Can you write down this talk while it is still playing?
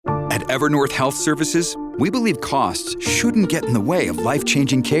At Evernorth Health Services, we believe costs shouldn't get in the way of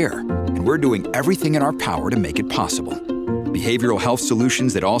life-changing care, and we're doing everything in our power to make it possible. Behavioral health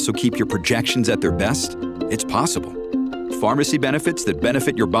solutions that also keep your projections at their best? It's possible. Pharmacy benefits that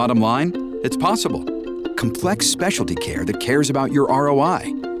benefit your bottom line? It's possible. Complex specialty care that cares about your ROI?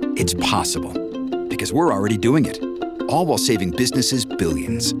 It's possible. Because we're already doing it. All while saving businesses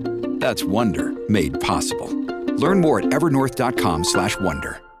billions. That's Wonder made possible. Learn more at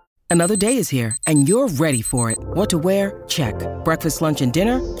evernorth.com/wonder. Another day is here, and you're ready for it. What to wear? Check. Breakfast, lunch, and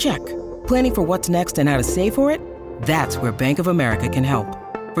dinner? Check. Planning for what's next and how to save for it? That's where Bank of America can help.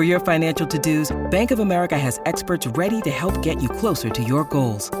 For your financial to-dos, Bank of America has experts ready to help get you closer to your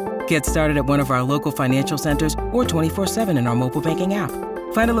goals. Get started at one of our local financial centers or 24/7 in our mobile banking app.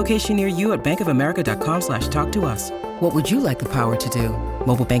 Find a location near you at bankofamerica.com/talktous. What would you like the power to do?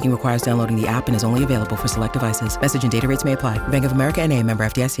 Mobile banking requires downloading the app and is only available for select devices. Message and data rates may apply. Bank of America N.A., member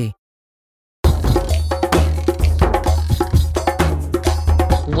FDIC.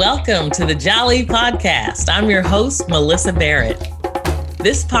 Welcome to the Jolly Podcast. I'm your host, Melissa Barrett.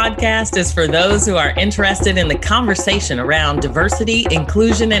 This podcast is for those who are interested in the conversation around diversity,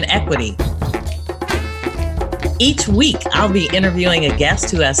 inclusion, and equity. Each week, I'll be interviewing a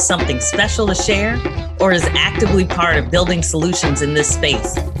guest who has something special to share or is actively part of building solutions in this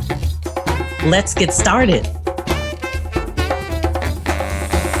space. Let's get started.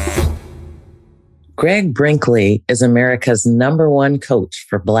 Greg Brinkley is America's #1 coach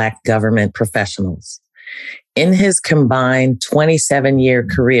for Black government professionals. In his combined 27-year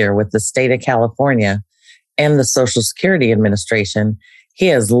career with the state of California and the Social Security Administration, he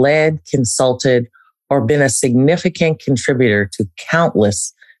has led, consulted, or been a significant contributor to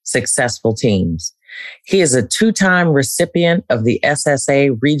countless successful teams. He is a 2-time recipient of the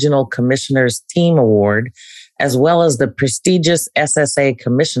SSA Regional Commissioners Team Award, as well as the prestigious SSA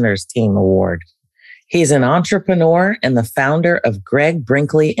Commissioners Team Award. He's an entrepreneur and the founder of Greg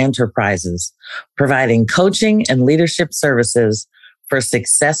Brinkley Enterprises, providing coaching and leadership services for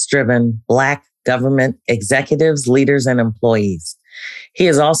success-driven Black government executives, leaders, and employees. He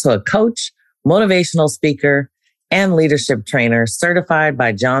is also a coach, motivational speaker, and leadership trainer certified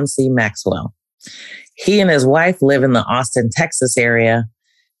by John C. Maxwell. He and his wife live in the Austin, Texas area,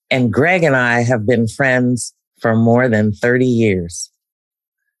 and Greg and I have been friends for more than 30 years.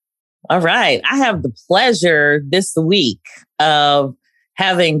 All right. I have the pleasure this week of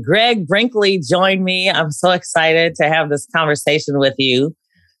having Greg Brinkley join me. I'm so excited to have this conversation with you,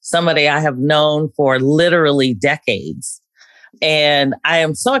 somebody I have known for literally decades. And I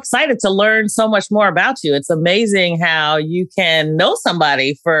am so excited to learn so much more about you. It's amazing how you can know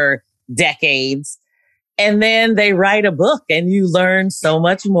somebody for decades and then they write a book and you learn so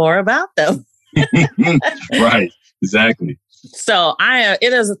much more about them. Right. Exactly. So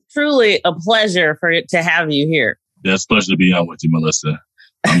it is truly a pleasure to have you here. Yeah, it's a pleasure to be on with you, Melissa.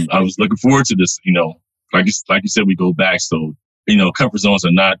 I was looking forward to this. Like you said, we go back. So, comfort zones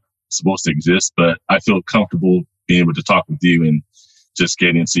are not supposed to exist, but I feel comfortable being able to talk with you and just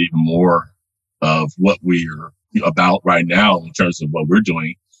get into even more of what we're about right now in terms of what we're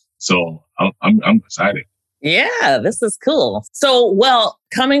doing. So I'm excited. Yeah, this is cool. So,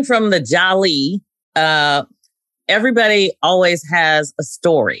 coming from the Jolly, everybody always has a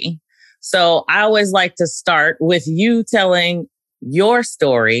story. So I always like to start with you telling your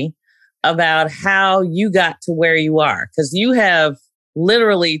story about how you got to where you are, because you have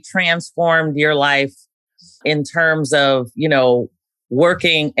literally transformed your life in terms of,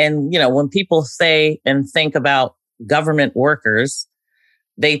 working. And, when people say and think about government workers,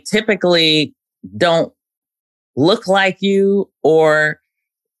 they typically don't look like you or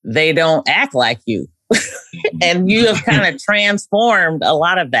they don't act like you. And you have kind of transformed a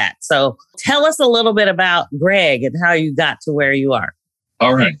lot of that. So tell us a little bit about Greg and how you got to where you are.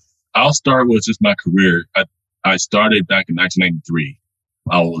 All right. I'll start with just my career. I started back in 1993.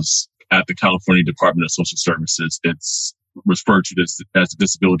 I was at the California Department of Social Services. It's referred to as the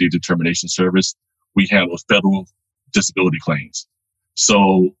Disability Determination Service. We handle federal disability claims.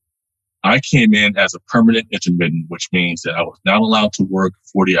 So I came in as a permanent intermittent, which means that I was not allowed to work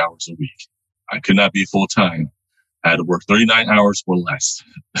 40 hours a week. I could not be full time. I had to work 39 hours or less.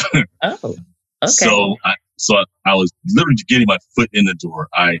 Oh, okay. So I was literally getting my foot in the door.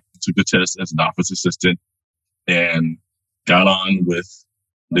 I took the test as an office assistant and got on with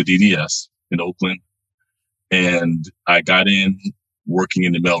the DDS in Oakland. And I got in working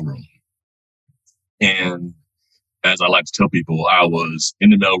in the mailroom. And as I like to tell people, I was in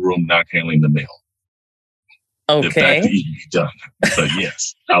the mailroom, not handling the mail. Okay. In fact, it be done. But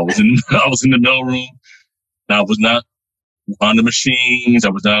yes, I was in the mailroom. I was not on the machines. I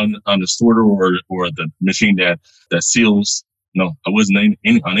was on the sorter or the machine that seals. No, I wasn't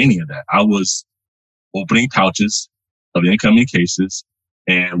on any of that. I was opening pouches of incoming cases.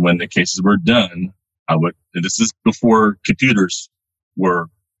 And when the cases were done, and this is before computers were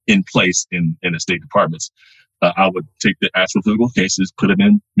in place in the state departments, I would take the actual physical cases, put them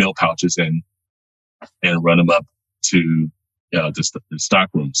in mail pouches and run them up to the stock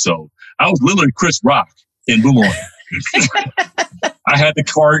room. So I was literally Chris Rock in Boomerang. I had the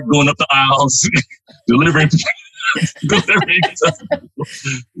cart going up the aisles, delivering.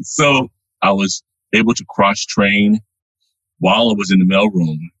 So I was able to cross-train while I was in the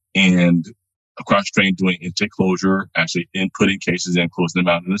mailroom and cross-train doing intake closure, actually inputting cases and closing them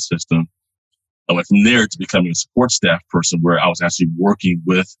out in the system. I went from there to becoming a support staff person where I was actually working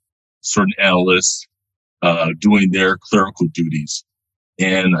with certain analysts, doing their clerical duties.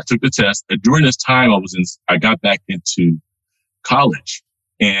 And I took the test. And during this time, I got back into college,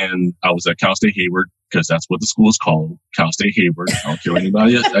 and I was at Cal State Hayward because that's what the school is called, Cal State Hayward. I don't care what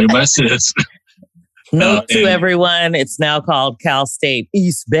anybody says. Note to everyone, it's now called Cal State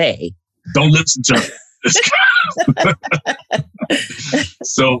East Bay. Don't listen to it.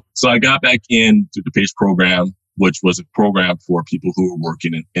 So I got back into the PACE program, which was a program for people who were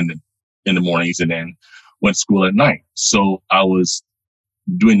working in the mornings and then went to school at night. So I was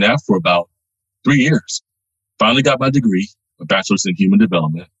doing that for about 3 years. Finally got my degree, a bachelor's in human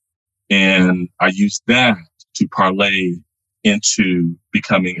development. And I used that to parlay into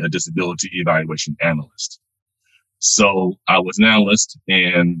becoming a disability evaluation analyst. So I was an analyst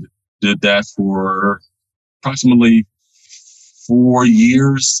and did that for approximately 4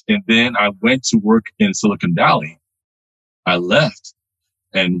 years. And then I went to work in Silicon Valley. I left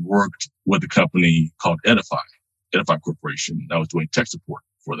and worked with a company called Edify Corporation. I was doing tech support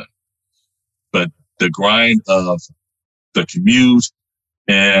for them. But the grind of the commute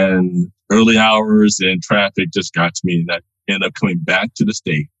and early hours and traffic just got to me, and I ended up coming back to the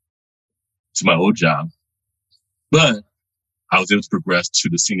state, to my old job. But I was able to progress to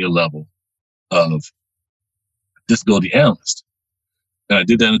the senior level of disability analyst. And I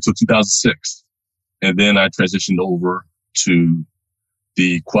did that until 2006. And then I transitioned over to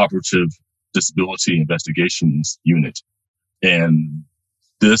the Cooperative Disability Investigations Unit. And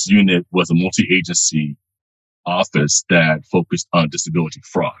this unit was a multi-agency office that focused on disability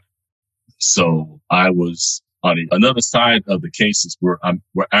fraud. So I was on another side of the cases where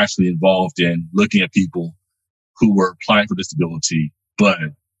we're actually involved in looking at people who were applying for disability, but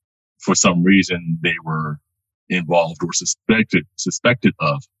for some reason they were involved or suspected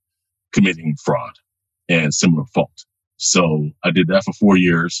of committing fraud and similar fault. So I did that for 4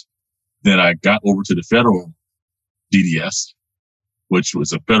 years. Then I got over to the federal DDS, which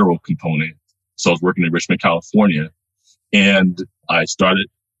was a federal component. So I was working in Richmond, California, and I started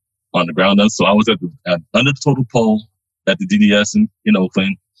on the ground. So I was under the total pole at the DDS in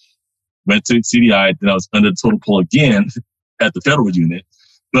Oakland, went to CDI, then I was under the total pole again at the federal unit,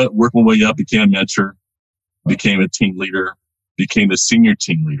 but worked my way up, became a mentor, became a team leader, became the senior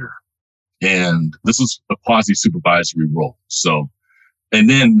team leader. And this was a quasi-supervisory role. So, and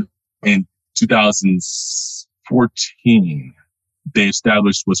then in 2014, they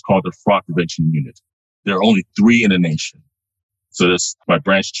established what's called the Fraud Prevention Unit. There are only 3 in the nation. So this, my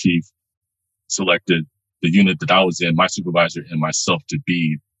branch chief selected the unit that I was in, my supervisor and myself, to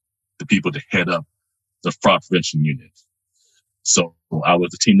be the people to head up the Fraud Prevention Unit. So I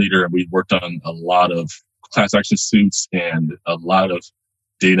was the team leader, and we worked on a lot of class action suits and a lot of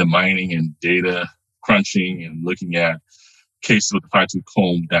data mining and data crunching and looking at cases with the fine-tooth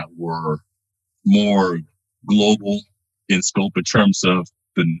comb that were more global in scope in terms of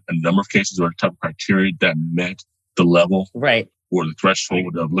the number of cases or the type of criteria that met the level right, or the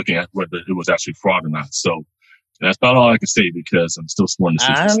threshold of looking at whether it was actually fraud or not. So that's about all I can say because I'm still sworn to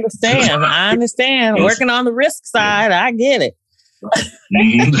secrecy. I understand. Yes. Working on the risk side, yeah. I get it.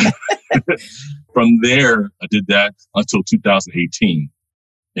 From there, I did that until 2018.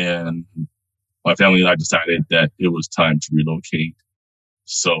 And my family and I decided that it was time to relocate.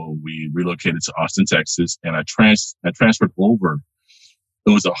 So we relocated to Austin, Texas, and I transferred over. It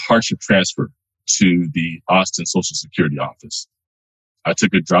was a hardship transfer to the Austin Social Security office. I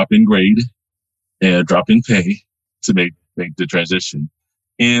took a drop in grade and a drop in pay to make the transition.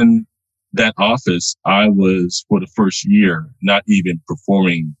 In that office, I was, for the first year, not even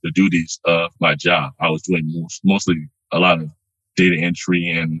performing the duties of my job. I was doing mostly a lot of data entry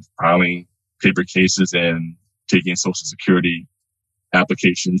and filing paper cases and taking Social Security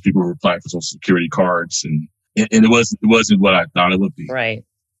applications. People were applying for Social Security cards, and it wasn't what I thought it would be. Right.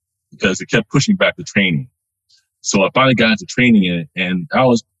 Because it kept pushing back the training. So I finally got into training in it, and I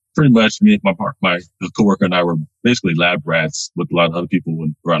was pretty much me and my coworker and I were basically lab rats with a lot of other people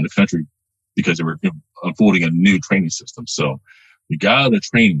around the country because they were unfolding a new training system. So we got out of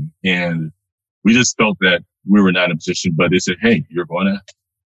training and we just felt that we were not in a position, but they said, hey, you're going to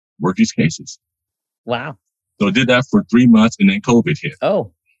work these cases. Wow. So I did that for 3 months and then COVID hit.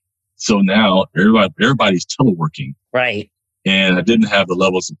 Oh. So now everybody's teleworking. Right. And I didn't have the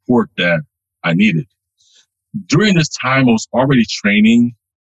level of support that I needed. During this time, I was already training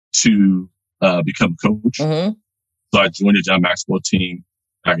to become a coach. Mm-hmm. So I joined the John Maxwell team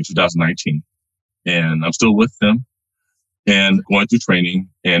back in 2019. And I'm still with them and going through training.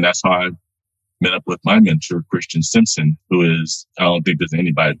 And that's how I met up with my mentor, Christian Simpson, who is, I don't think there's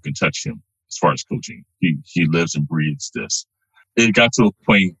anybody who can touch him as far as coaching. He lives and breathes this. It got to a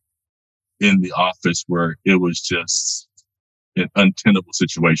point in the office where it was just an untenable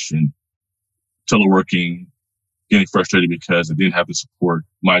situation. Teleworking, getting frustrated because I didn't have the support.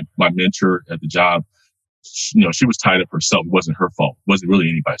 My mentor at the job, she was tied up herself. It wasn't her fault. It wasn't really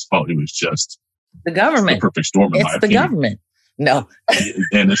anybody's fault. It was just the government. The perfect storm. It's the government. No.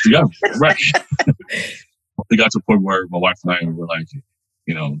 And it's the government. Right. It got to a point where my wife and I were like,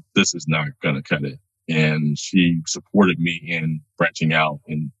 this is not going to cut it. And she supported me in branching out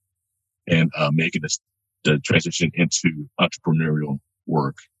and making the transition into entrepreneurial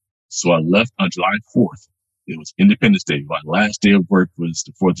work. So I left on July 4th. It was Independence Day. My last day of work was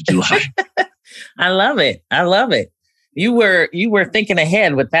the 4th of July. I love it. I love it. You were thinking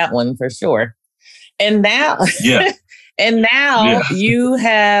ahead with that one for sure. And now, you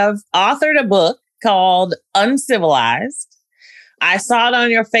have authored a book called Uncivilized. I saw it on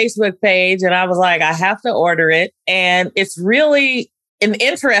your Facebook page and I was like, I have to order it. And it's really an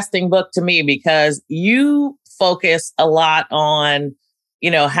interesting book to me because you focus a lot on,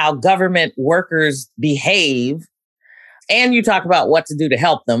 how government workers behave. And you talk about what to do to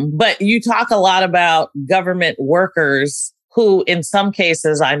help them. But you talk a lot about government workers who, in some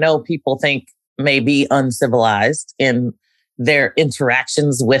cases, I know people think may be uncivilized in their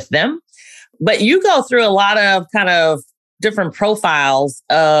interactions with them. But you go through a lot of kind of different profiles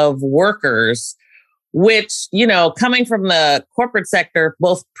of workers, which, coming from the corporate sector,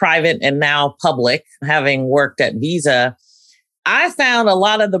 both private and now public, having worked at Visa, I found a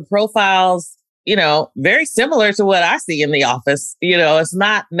lot of the profiles, very similar to what I see in the office. It's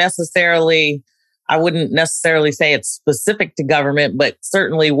not necessarily, I wouldn't necessarily say it's specific to government, but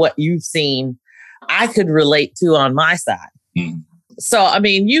certainly what you've seen, I could relate to on my side. Mm. So,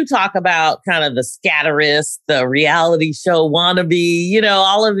 you talk about kind of the scatterist, the reality show wannabe,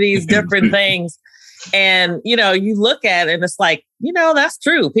 all of these different things. And, you look at it and it's like, that's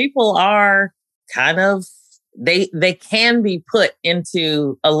true. People are kind of, they can be put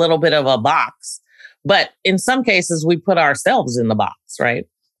into a little bit of a box, but in some cases we put ourselves in the box, right?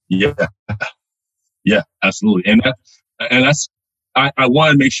 Yeah. Yeah, absolutely. And that's, I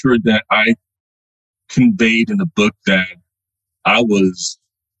want to make sure that I conveyed in the book that I was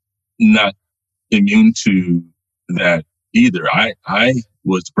not immune to that either. I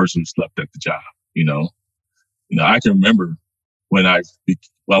was the person who slept at the job, I can remember when I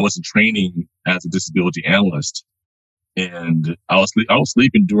was in training as a disability analyst, and I was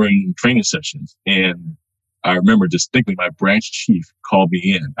sleeping during training sessions, and I remember distinctly my branch chief called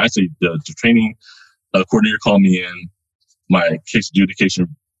me in. Actually, the training coordinator called me in. My case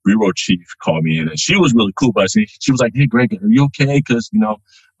adjudication bureau chief called me in, and she was really cool about it. She was like, "Hey, Greg, are you okay?" Because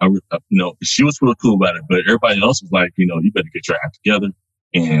she was really cool about it, but everybody else was like, you better get your act together,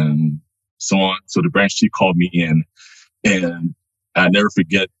 and so on. So the branch chief called me in, and I never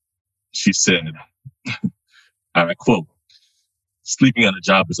forget. She said, I quote, "Sleeping on the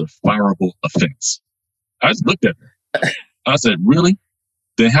job is a fireable offense." I just looked at her. I said, "Really?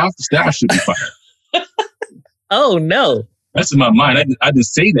 Then half the staff should be fired." Oh no! That's in my mind. I didn't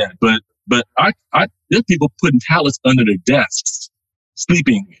say that, but there's people putting tablets under their desks,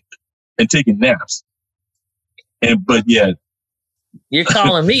 sleeping and taking naps, but yet you're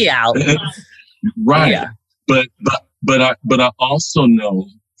calling me out, right? Yeah. But I also know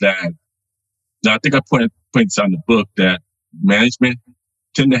that. Now, I think I pointed this out in the book that management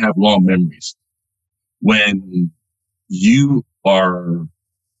tend to have long memories. When you are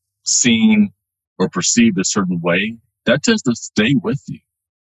seen or perceived a certain way, that tends to stay with you.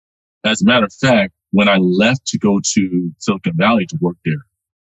 As a matter of fact, when I left to go to Silicon Valley to work there,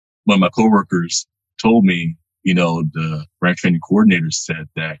 one of my coworkers told me, the branch training coordinator said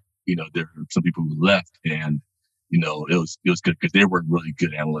that, there were some people who left and, it was good because they weren't really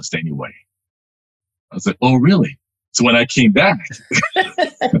good analysts anyway. I was like, "Oh, really?" So when I came back,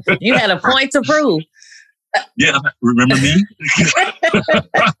 you had a point to prove. Yeah, remember me?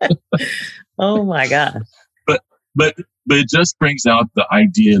 Oh my God. But it just brings out the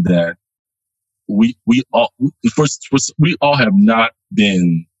idea that we all have not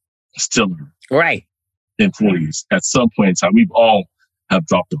been stellar Right. employees at some point in time. We've all have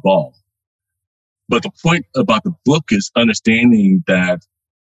dropped the ball. But the point about the book is understanding that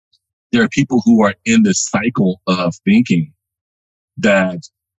there are people who are in this cycle of thinking that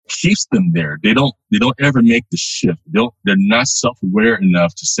keeps them there. They don't ever make the shift. They're not self-aware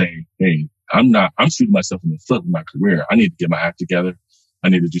enough to say, hey, I'm shooting myself in the foot with my career. I need to get my act together. I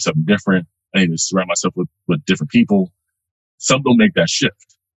need to do something different. I need to surround myself with different people. Some don't make that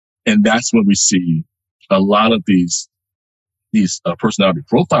shift. And that's when we see a lot of these personality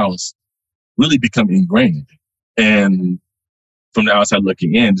profiles really become ingrained. And from the outside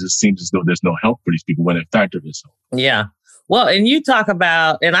looking in, it just seems as though there's no help for these people when in fact there is help. Yeah. Well, and you talk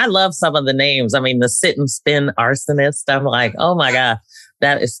about, and I love some of the names. I mean, the sit and spin arsonist. I'm like, oh my God,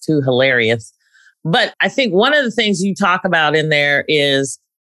 that is too hilarious. But I think one of the things you talk about in there is,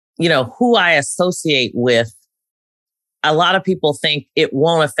 who I associate with. A lot of people think it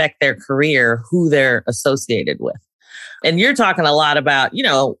won't affect their career, who they're associated with. And you're talking a lot about,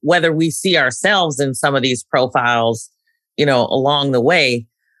 whether we see ourselves in some of these profiles, along the way.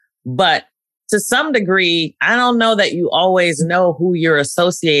 But to some degree, I don't know that you always know who you're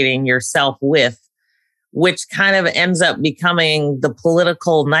associating yourself with, which kind of ends up becoming the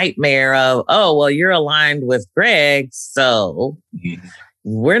political nightmare of, oh, well, you're aligned with Greg, so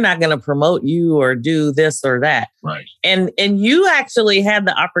we're not going to promote you or do this or that. Right. And you actually had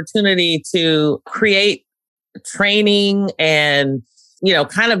the opportunity to create training and,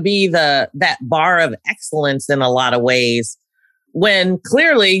 kind of be that bar of excellence in a lot of ways, when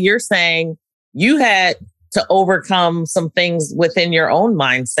clearly you're saying you had to overcome some things within your own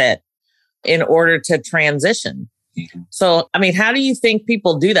mindset in order to transition. Mm-hmm. So, I mean, how do you think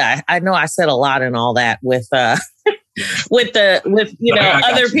people do that? I know I said a lot and all that with other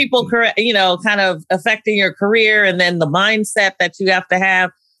people, kind of affecting your career and then the mindset that you have to have.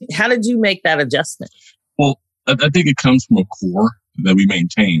 How did you make that adjustment? Well, I think it comes from a core that we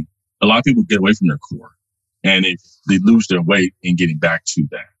maintain. A lot of people get away from their core and they lose their way in getting back to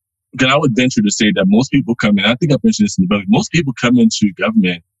that. Because I would venture to say that most people come in, I think I mentioned this in the book, most people come into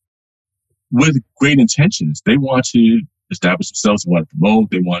government with great intentions. They want to establish themselves, they want to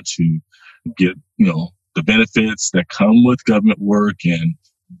promote, they want to get, the benefits that come with government work, and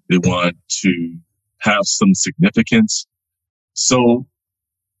they want to have some significance. So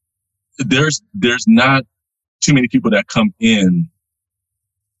there's not too many people that come in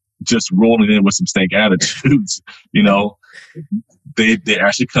just rolling in with some stank attitudes. They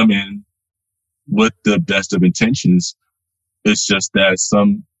actually come in with the best of intentions. It's just that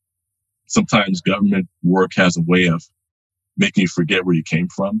sometimes government work has a way of making you forget where you came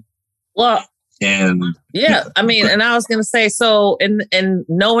from. Well, and yeah, I mean, and I was going to say, so in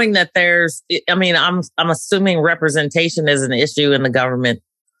knowing that I'm assuming representation is an issue in the government.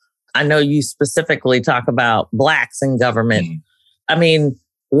 I know you specifically talk about Blacks in government. Mm-hmm. I mean,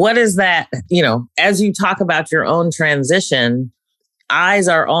 what is that, as you talk about your own transition, eyes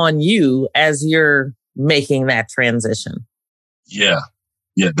are on you as you're making that transition. Yeah,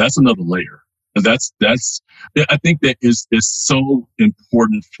 that's another layer. That's I think that is so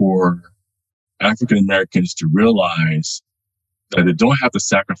important for African Americans to realize that they don't have to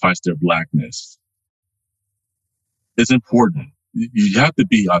sacrifice their Blackness. It's important. You have to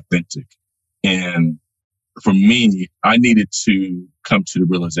be authentic. And for me, I needed to come to the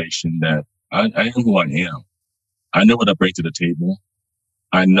realization that I am who I am. I know what I bring to the table.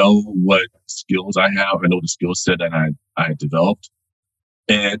 I know what skills I have. I know the skill set that I had developed.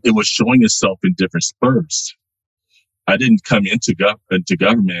 And it was showing itself in different spurts. I didn't come into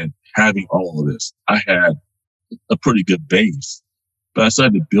government having all of this. I had a pretty good base, but I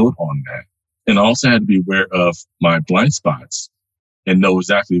started to build on that. And I also had to be aware of my blind spots and know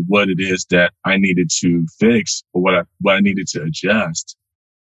exactly what it is that I needed to fix or what I needed to adjust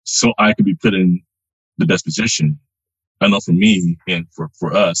so I could be put in the best position. I know for me and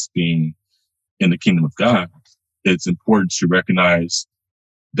for us being in the kingdom of God, it's important to recognize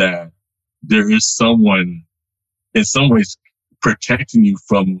that there is someone in some ways protecting you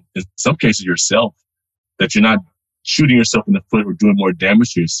from, in some cases, yourself, that you're not shooting yourself in the foot or doing more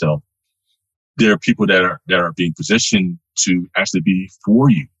damage to yourself. There are people that are being positioned to actually be for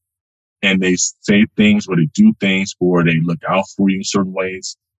you. And they say things or they do things or they look out for you in certain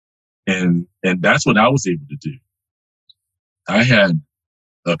ways. And that's what I was able to do. I had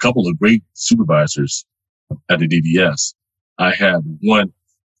a couple of great supervisors at the DDS. I had one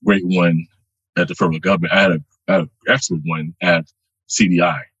great one at the federal government. I had an excellent one at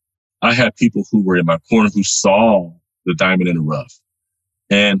CDI. I had people who were in my corner who saw the diamond in the rough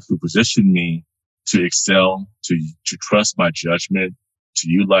and who positioned me to excel, to trust my judgment, to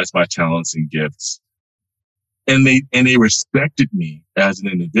utilize my talents and gifts. And they respected me as an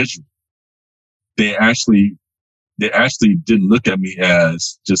individual. They actually didn't look at me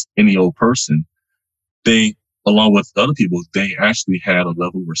as just any old person. They, along with other people, they actually had a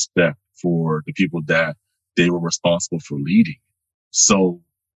level of respect for the people that they were responsible for leading. So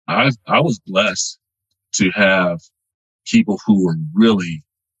I was blessed to have people who were really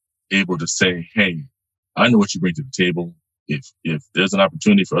able to say, hey, I know what you bring to the table. If there's an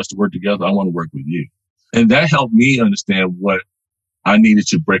opportunity for us to work together, I want to work with you. And that helped me understand what I needed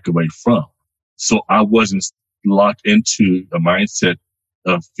to break away from. So I wasn't locked into a mindset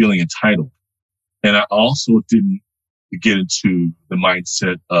of feeling entitled. And I also didn't get into the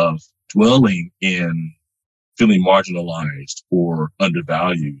mindset of dwelling in feeling marginalized or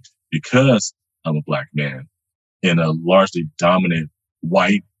undervalued because I'm a Black man in a largely dominant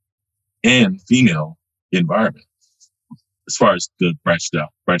white and female environment. As far as the branches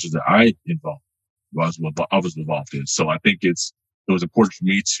that I was involved in. So I think it was important for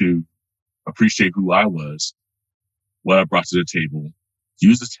me to appreciate who I was, what I brought to the table,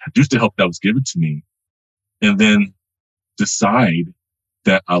 use the help that was given to me, and then decide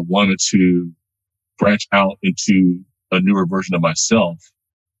that I wanted to branch out into a newer version of myself,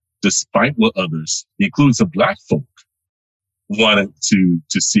 despite what others, including some Black folk, wanted to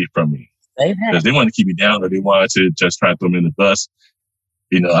see from me. Because they wanted to keep me down, or they wanted to just try to throw me in the bus.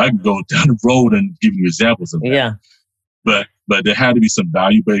 You know, I can go down the road and give you examples of that. Yeah. But there had to be some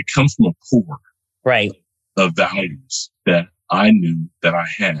value, but it comes from a core right of values that I knew that I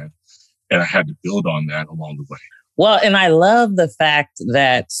had, and I had to build on that along the way. Well, and I love the fact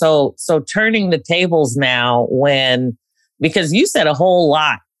that so turning the tables now because you said a whole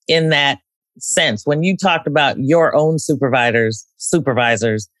lot in that sense when you talked about your own supervisors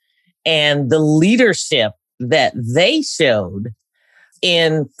and the leadership that they showed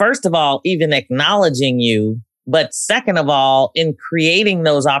in, first of all, even acknowledging you, but second of all, in creating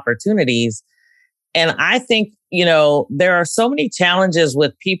those opportunities. And I think, there are so many challenges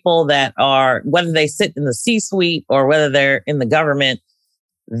with people that are, whether they sit in the C-suite or whether they're in the government,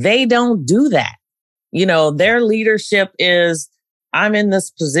 they don't do that. Their leadership is, I'm in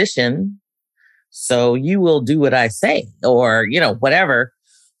this position, so you will do what I say, or, whatever.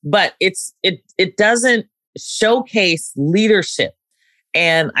 But it doesn't showcase leadership.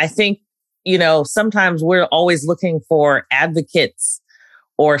 And I think, sometimes we're always looking for advocates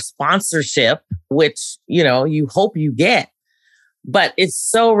or sponsorship, which, you hope you get. But it's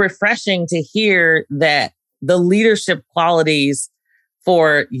so refreshing to hear that the leadership qualities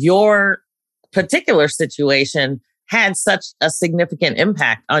for your particular situation had such a significant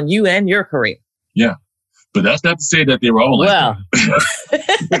impact on you and your career. Yeah. But that's not to say that they were all like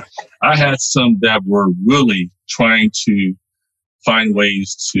that. I had some that were really trying to find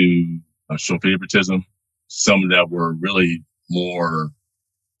ways to show favoritism. Some that were really more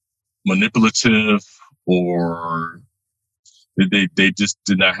manipulative, or they just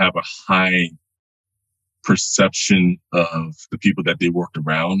did not have a high perception of the people that they worked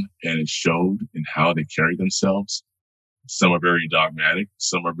around, and it showed in how they carried themselves. Some are very dogmatic.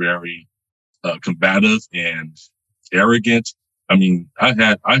 Some are very combative and arrogant. I mean, I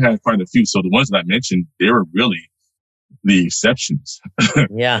had quite a few. So the ones that I mentioned, they were really the exceptions.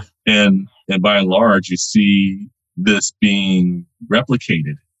 Yeah. And by and large, you see this being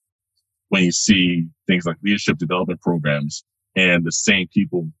replicated when you see things like leadership development programs, and the same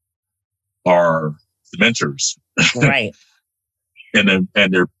people are the mentors. Right. and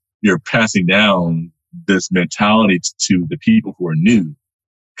you're passing down this mentality to the people who are new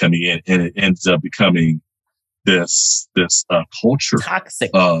coming in, and it ends up becoming this culture,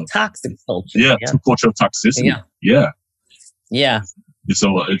 toxic culture. Yeah, culture of toxicity. Yeah.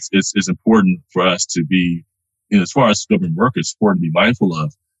 So it's important for us to be, as far as government work, it's important to be mindful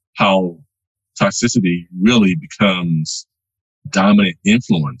of how toxicity really becomes dominant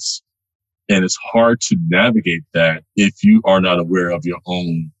influence, and it's hard to navigate that if you are not aware of your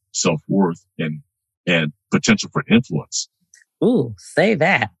own self-worth and potential for influence. Ooh, say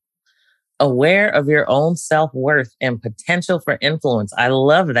that. Aware of your own self-worth and potential for influence. I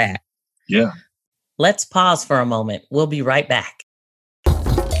love that. Yeah. Let's pause for a moment. We'll be right back.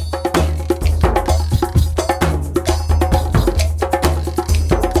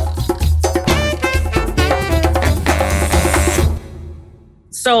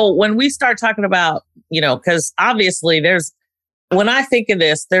 So when we start talking about, because obviously there's when I think of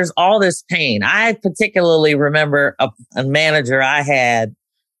this, there's all this pain. I particularly remember a manager I had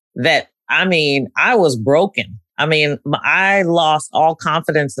that, I was broken. I lost all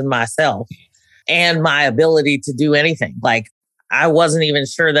confidence in myself and my ability to do anything. Like, I wasn't even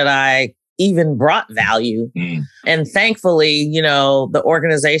sure that I even brought value. And thankfully, the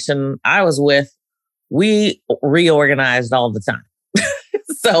organization I was with, we reorganized all the time.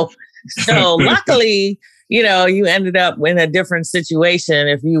 So luckily, you ended up in a different situation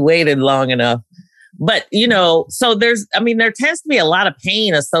if you waited long enough. But, so there tends to be a lot of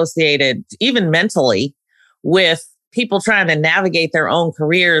pain associated, even mentally, with people trying to navigate their own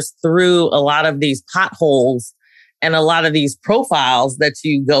careers through a lot of these potholes and a lot of these profiles that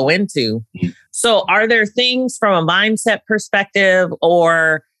you go into. So are there things from a mindset perspective,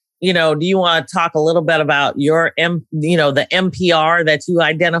 or, do you want to talk a little bit about your, the MPR that you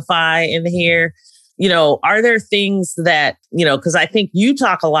identify in here? Are there things that, because I think you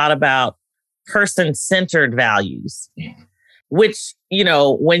talk a lot about person-centered values, which,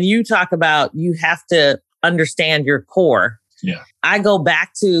 when you talk about you have to understand your core. Yeah. I go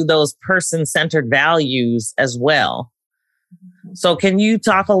back to those person-centered values as well. So can you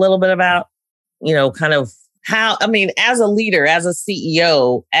talk a little bit about, kind of how, as a leader, as a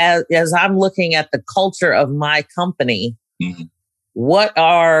CEO, as I'm looking at the culture of my company, what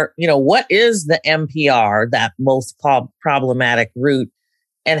is the MPR, that most problematic root,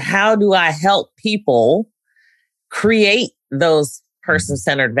 and how do I help people create those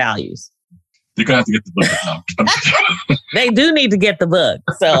person-centered values? You're going to have to get the book now. They do need to get the book.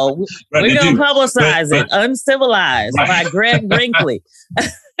 So we're going to publicize it. Uncivilized by Greg Brinkley.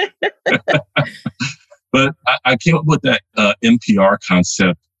 But I came up with that MPR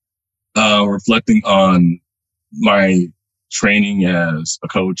concept, reflecting on my training as a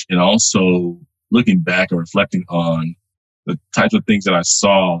coach, and also looking back and reflecting on the types of things that I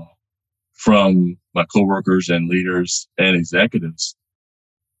saw from my coworkers and leaders and executives.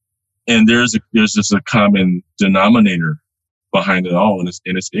 And there's just a common denominator behind it all, and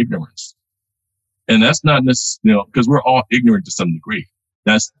it's ignorance. And that's not necessarily, because we're all ignorant to some degree.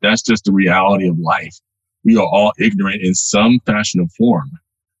 That's just the reality of life. We are all ignorant in some fashion or form.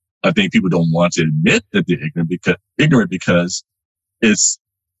 I think people don't want to admit that they're ignorant because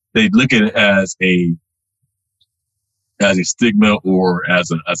they look at it as a stigma or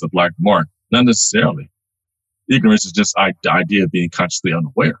as a black mark. Not necessarily. Ignorance is just the idea of being consciously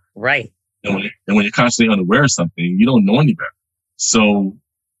unaware. Right. And when you're consciously unaware of something, you don't know any better. So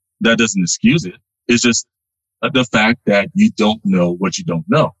that doesn't excuse it. It's just the fact that you don't know what you don't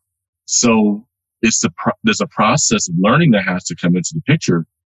know. So there's a process of learning that has to come into the picture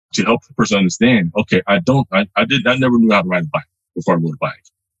to help the person understand, okay, I never knew how to ride a bike before I rode a bike,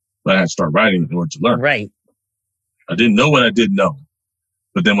 but I had to start riding in order to learn. Right. I didn't know what I didn't know.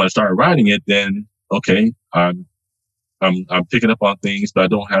 But then when I started riding it, then, okay, I'm picking up on things, but I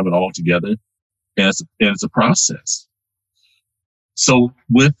don't have it all together. And it's a process. So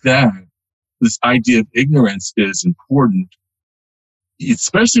with that, this idea of ignorance is important,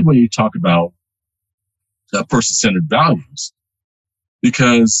 especially when you talk about person-centered values,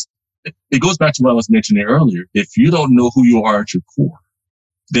 because it goes back to what I was mentioning earlier. If you don't know who you are at your core,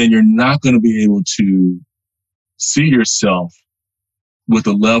 then you're not going to be able to see yourself with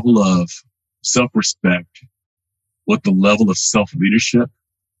a level of self-respect, with the level of self-leadership,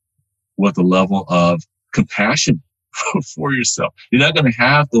 with the level of compassion for yourself. You're not going to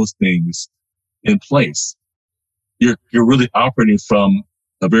have those things in place. You're really operating from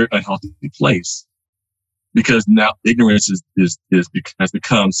a very unhealthy place, because now ignorance has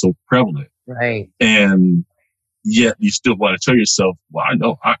become so prevalent. Right. And yet you still want to tell yourself, well, I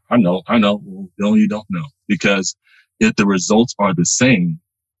know. Well, no, you don't know. Because if the results are the same,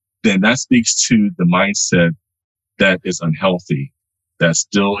 then that speaks to the mindset that is unhealthy, that's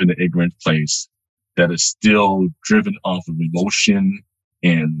still in the ignorant place, that is still driven off of emotion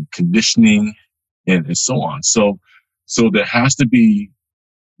and conditioning and so on. So there has to be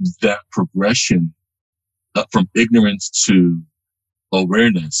that progression from ignorance to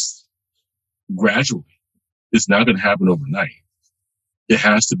awareness gradually. It's not going to happen overnight. It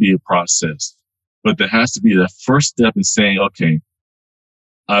has to be a process, but there has to be that first step in saying, okay,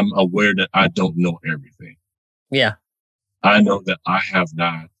 I'm aware that I don't know everything. Yeah. I know that I have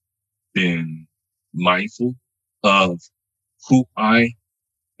not been mindful of who I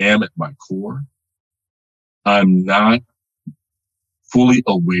am at my core. I'm not fully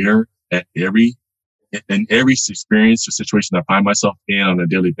aware in every experience or situation I find myself in on a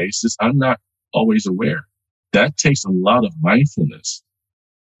daily basis. I'm not always aware. That takes a lot of mindfulness.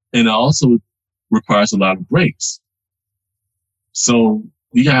 And it also requires a lot of breaks. So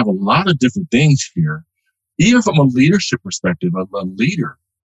we have a lot of different things here. Even from a leadership perspective, a leader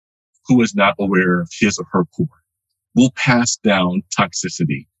who is not aware of his or her core will pass down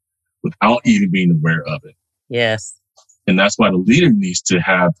toxicity without even being aware of it. Yes. And that's why the leader needs to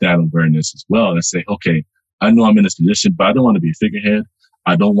have that awareness as well and say, okay, I know I'm in this position, but I don't want to be a figurehead.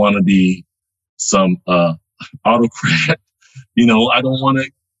 I don't want to be some autocrat. I want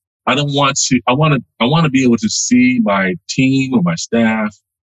to be able to see my team or my staff,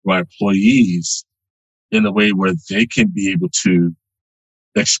 my employees in a way where they can be able to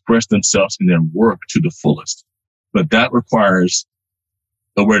express themselves in their work to the fullest. But that requires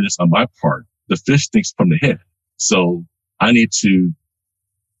awareness on my part. The fish stinks from the head. So I need to,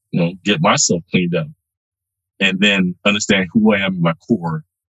 get myself cleaned up and then understand who I am in my core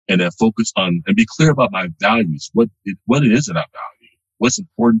and then focus on and be clear about my values, what it is that I value, what's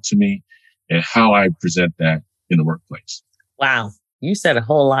important to me, and how I present that in the workplace. Wow. You said a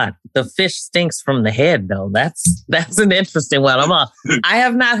whole lot. The fish stinks from the head, though. That's an interesting one. I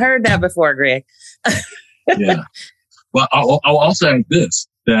have not heard that before, Greg. Yeah. Well, I'll also add this,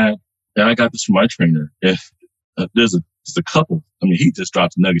 that I got this from my trainer. If there's a couple, he just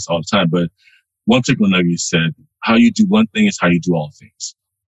drops nuggets all the time, but one particular nugget said, how you do one thing is how you do all things.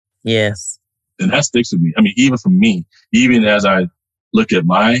 Yes. And that sticks with me. Even for me, even as I look at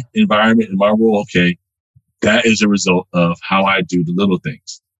my environment and my role, okay, that is a result of how I do the little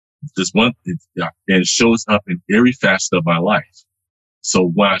things. And it shows up in every facet of my life. So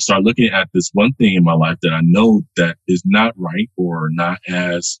when I start looking at this one thing in my life that I know that is not right or not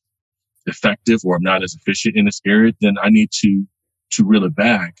as effective or not as efficient in this area, then I need to reel it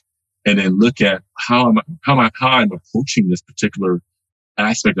back and then look at how I'm approaching this particular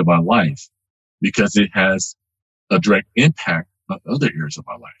aspect of my life, because it has a direct impact on other areas of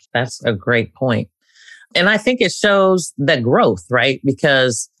my life. That's a great point. And I think it shows the growth, right?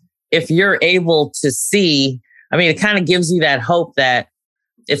 Because if you're able to see, it kind of gives you that hope that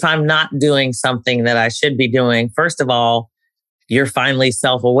if I'm not doing something that I should be doing, first of all, you're finally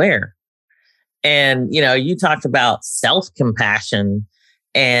self-aware. And, you talked about self-compassion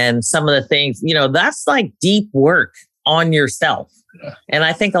and some of the things, that's like deep work on yourself. Yeah. And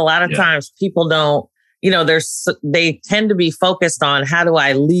I think a lot of times people don't, they tend to be focused on how do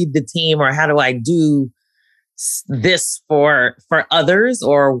I lead the team or how do I do this for others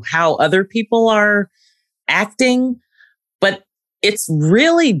or how other people are acting. But it's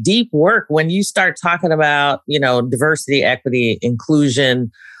really deep work when you start talking about, diversity, equity,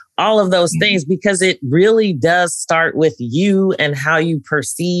 inclusion, all of those things, because it really does start with you and how you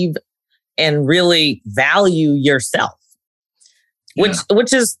perceive and really value yourself,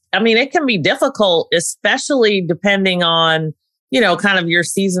 which is, it can be difficult, especially depending on, kind of your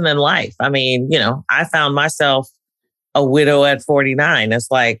season in life. I found myself a widow at 49.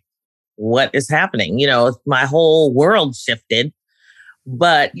 It's like, what is happening? My whole world shifted,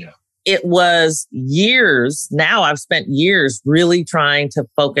 but it was years. Now I've spent years really trying to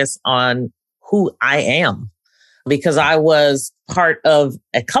focus on who I am, because I was part of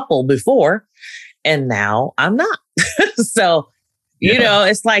a couple before and now I'm not. So,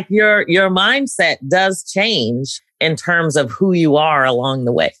 it's like your mindset does change in terms of who you are along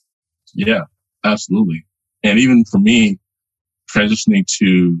the way. Yeah, absolutely. And even for me, transitioning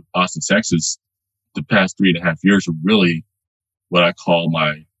to Austin, Texas, the past 3.5 years are really what I call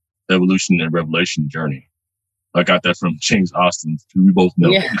my evolution and revelation journey. I got that from James Austin, who we both know.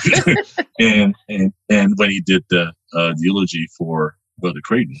 Yeah. and when he did the eulogy for Brother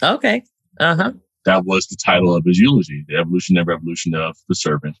Creighton. Okay. Uh-huh. That was the title of his eulogy, The Evolution and Revolution of the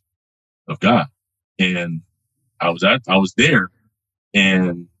Servant of God. And I was there,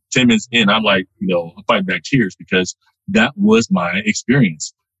 and 10 minutes in, I'm like, I'm fighting back tears, because that was my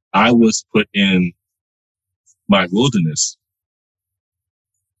experience. I was put in my wilderness,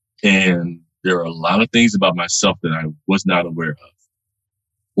 and there are a lot of things about myself that I was not aware of,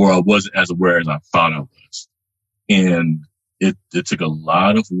 or I wasn't as aware as I thought I was. And it took a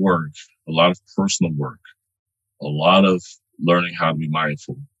lot of work, a lot of personal work, a lot of learning how to be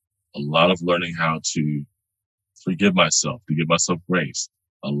mindful, a lot of learning how to forgive myself, to give myself grace,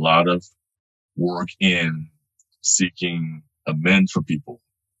 a lot of work in seeking amends from people,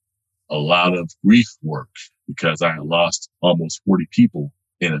 a lot of grief work, because I had lost almost 40 people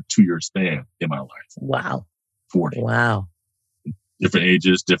in a 2-year span in my life. Wow. 40. Wow. Different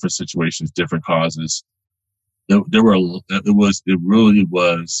ages, different situations, different causes. It really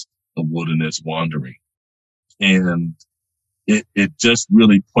was a wilderness wandering. And it just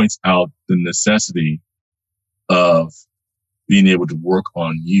really points out the necessity of being able to work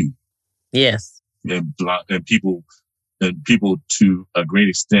on you. Yes. And people, And people, to a great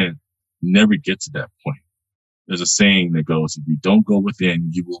extent, never get to that point. There's a saying that goes, if you don't go within,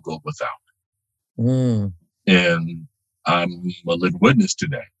 you will go without. Mm. And I'm a living witness to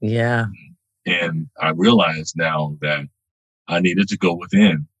that. Yeah. And I realize now that I needed to go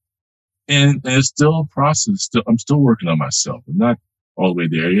within. And it's still a process. I'm still working on myself. I'm not all the way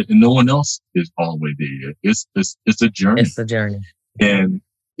there yet. And no one else is all the way there yet. It's a journey. It's a journey. And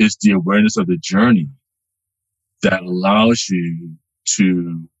it's the awareness of the journey that allows you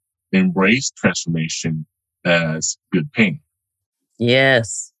to embrace transformation as good pain.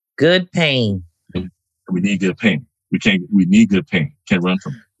 Yes. Good pain. We need good pain. We need good pain. Can't run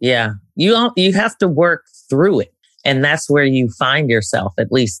from it. Yeah. You have to work through it. And that's where you find yourself,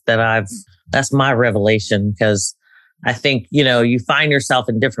 at least that's my revelation, because I think, you find yourself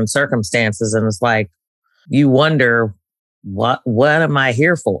in different circumstances and it's like, you wonder, what am I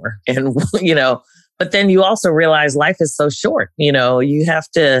here for? And, but then you also realize life is so short. You have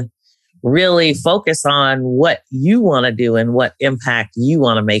to really focus on what you want to do and what impact you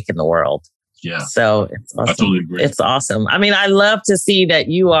want to make in the world. Yeah. So it's awesome. I totally agree. It's awesome. I mean, I love to see that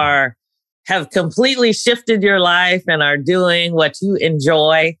you have completely shifted your life and are doing what you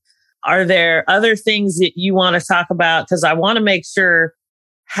enjoy. Are there other things that you want to talk about? Because I want to make sure,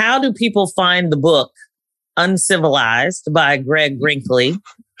 how do people find the book Uncivilized by Greg Brinkley?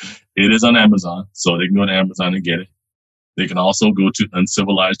 It is on Amazon, so they can go to Amazon and get it. They can also go to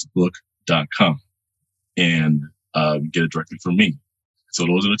uncivilizedbook.com and get it directly from me. So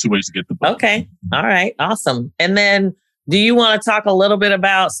those are the two ways to get the book. Okay. All right. Awesome. And then do you want to talk a little bit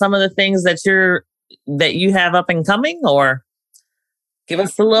about some of the things that you have up and coming, or give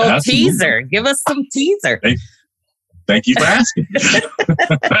us a little teaser? Give us some teaser. Thank you for asking.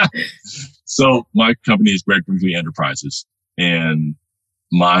 So my company is Greg Brinkley Enterprises, and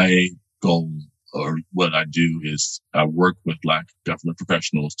my goal, or what I do, is I work with Black government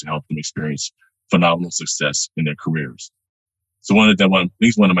professionals to help them experience phenomenal success in their careers. So one of the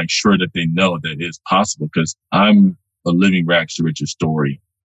things I want to make sure that they know that it's possible, because I'm a living rags to riches story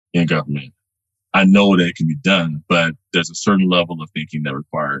in government. I know that it can be done, but there's a certain level of thinking that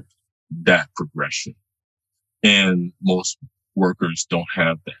requires that progression. And most workers don't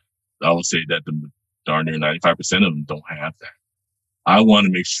have that. I would say that the darn near 95% of them don't have that. I want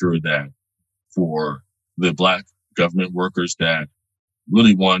to make sure that for the Black government workers that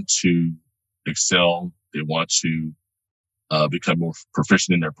really want to excel, they want to become more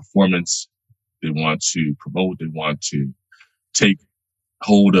proficient in their performance, they want to promote, they want to take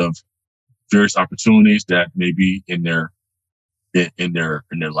hold of various opportunities that may be in their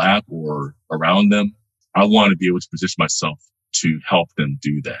lap or around them. I want to be able to position myself to help them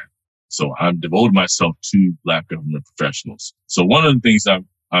do that. So I'm devoting myself to Black government professionals. So one of the things I'm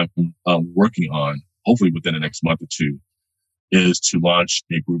working on, hopefully within the next month or two, is to launch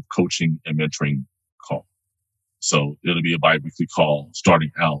a group coaching and mentoring call. So it'll be a bi-weekly call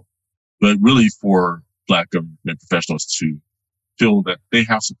starting out, but really for Black government professionals to feel that they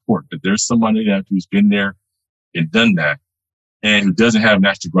have support, that there's somebody who's been there and done that, and who doesn't have an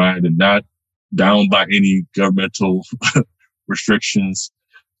axe to grind and not bound by any governmental restrictions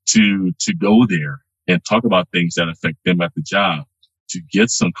to go there and talk about things that affect them at the job, to get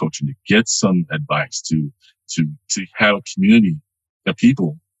some coaching, to get some advice, to have a community of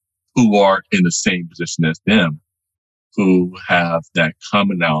people who are in the same position as them, who have that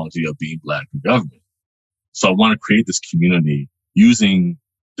commonality of being Black in government. So I want to create this community using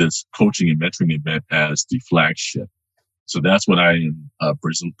this coaching and mentoring event as the flagship. So that's what I am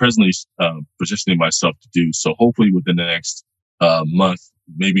presently positioning myself to do. So hopefully within the next month,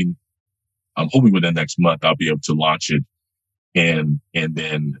 I'm hoping within the next month, I'll be able to launch it and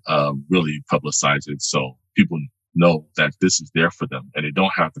then really publicize it, so people know that this is there for them and they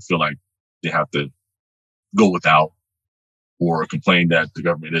don't have to feel like they have to go without or complain that the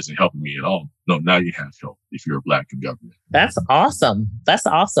government isn't helping me at all. No, now you have help if you're Black in government. That's awesome. That's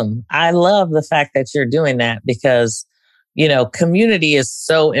awesome. I love the fact that you're doing that, because, community is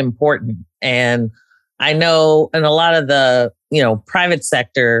so important. And I know in a lot of the, private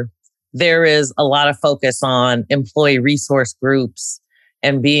sector, there is a lot of focus on employee resource groups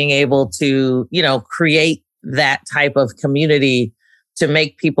and being able to, create that type of community to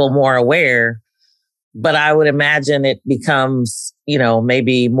make people more aware. But I would imagine it becomes,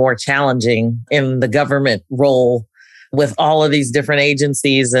 maybe more challenging in the government role with all of these different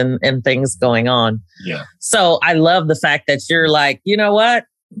agencies and things going on. Yeah. So I love the fact that you're like, you know what?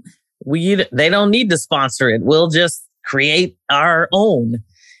 They don't need to sponsor it. We'll just create our own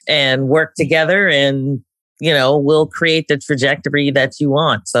and work together, and, we'll create the trajectory that you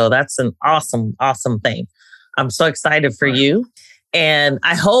want. So that's an awesome, awesome thing. I'm so excited for you. And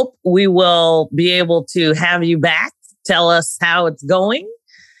I hope we will be able to have you back, tell us how it's going.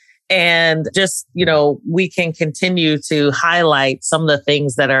 And just, we can continue to highlight some of the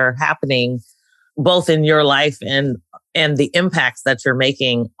things that are happening both in your life and the impacts that you're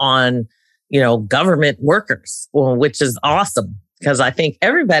making on, government workers, which is awesome. Because I think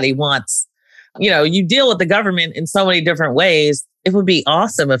everybody wants, you deal with the government in so many different ways. It would be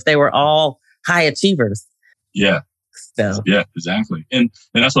awesome if they were all high achievers. Yeah. So. Yeah, exactly. And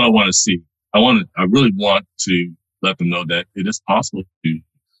that's what I want to see. I really want to let them know that it is possible to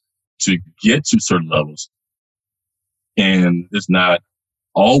get to certain levels. And it's not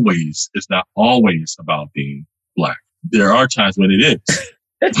always about being Black. There are times when it is.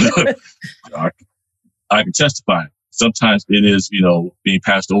 I can testify. Sometimes it is, being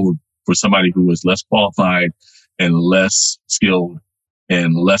passed over for somebody who is less qualified and less skilled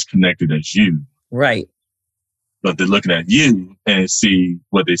and less connected as you. Right. But they're looking at you and see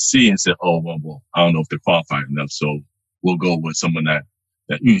what they see and say, oh, well, I don't know if they're qualified enough. So we'll go with someone that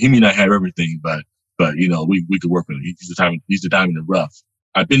he may not have everything, but we could work with him. He's the diamond in the rough.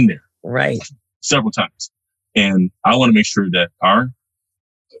 I've been there. Right. Several times. And I want to make sure that our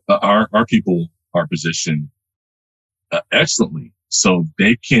people are positioned excellently so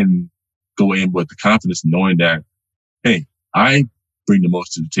they can go in with the confidence knowing that, hey, I bring the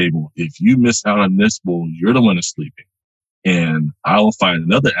most to the table. If you miss out on this, well, you're the one that's sleeping. And I will find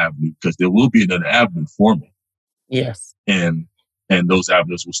another avenue because there will be another avenue for me. Yes. And those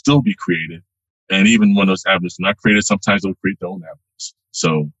avenues will still be created. And even when those avenues are not created, sometimes they'll create their own avenues.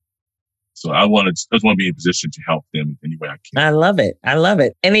 So I just want to be in a position to help them any way I can. I love it.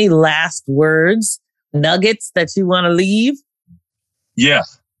 Any last words, nuggets that you want to leave? Yeah,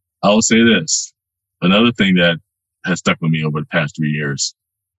 I will say this. Another thing that has stuck with me over the past 3 years.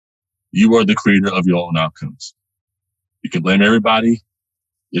 You are the creator of your own outcomes. You can blame everybody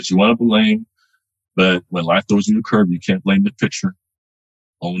that you want to blame, but when life throws you the curve, you can't blame the picture.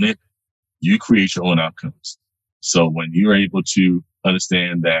 Own it. You create your own outcomes. So when you're able to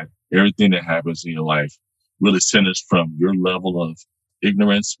understand that everything that happens in your life really centers from your level of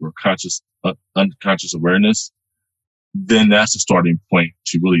ignorance or unconscious awareness, then that's the starting point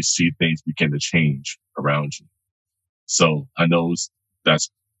to really see things begin to change around you. So I know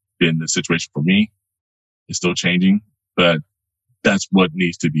that's been the situation for me. It's still changing, but that's what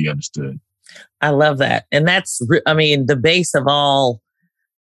needs to be understood. I love that. And that's, the base of all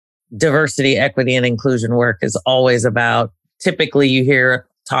diversity, equity, and inclusion work is always about, typically you hear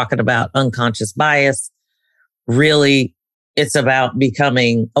talking about unconscious bias. Really, it's about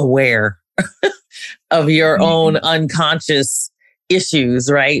becoming aware of your own unconscious issues,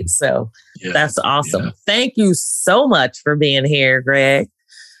 right? So that's awesome. Yeah. Thank you so much for being here, Greg.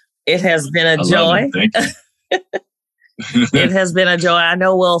 It has been a joy. Thank you. It has been a joy. I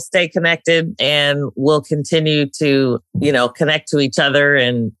know we'll stay connected and we'll continue to, connect to each other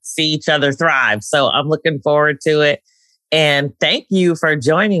and see each other thrive. So I'm looking forward to it. And thank you for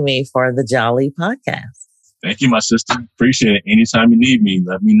joining me for the Jolly Podcast. Thank you, my sister. Appreciate it. Anytime you need me,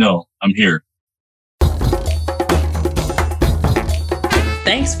 let me know. I'm here.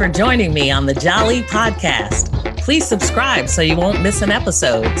 Thanks for joining me on the Jolly Podcast. Please subscribe so you won't miss an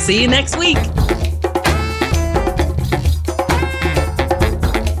episode. See you next week.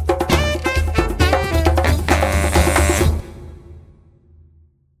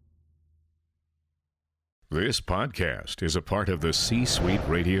 This podcast is a part of the C-Suite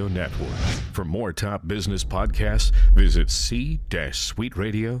Radio Network. For more top business podcasts, visit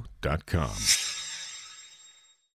c-suiteradio.com.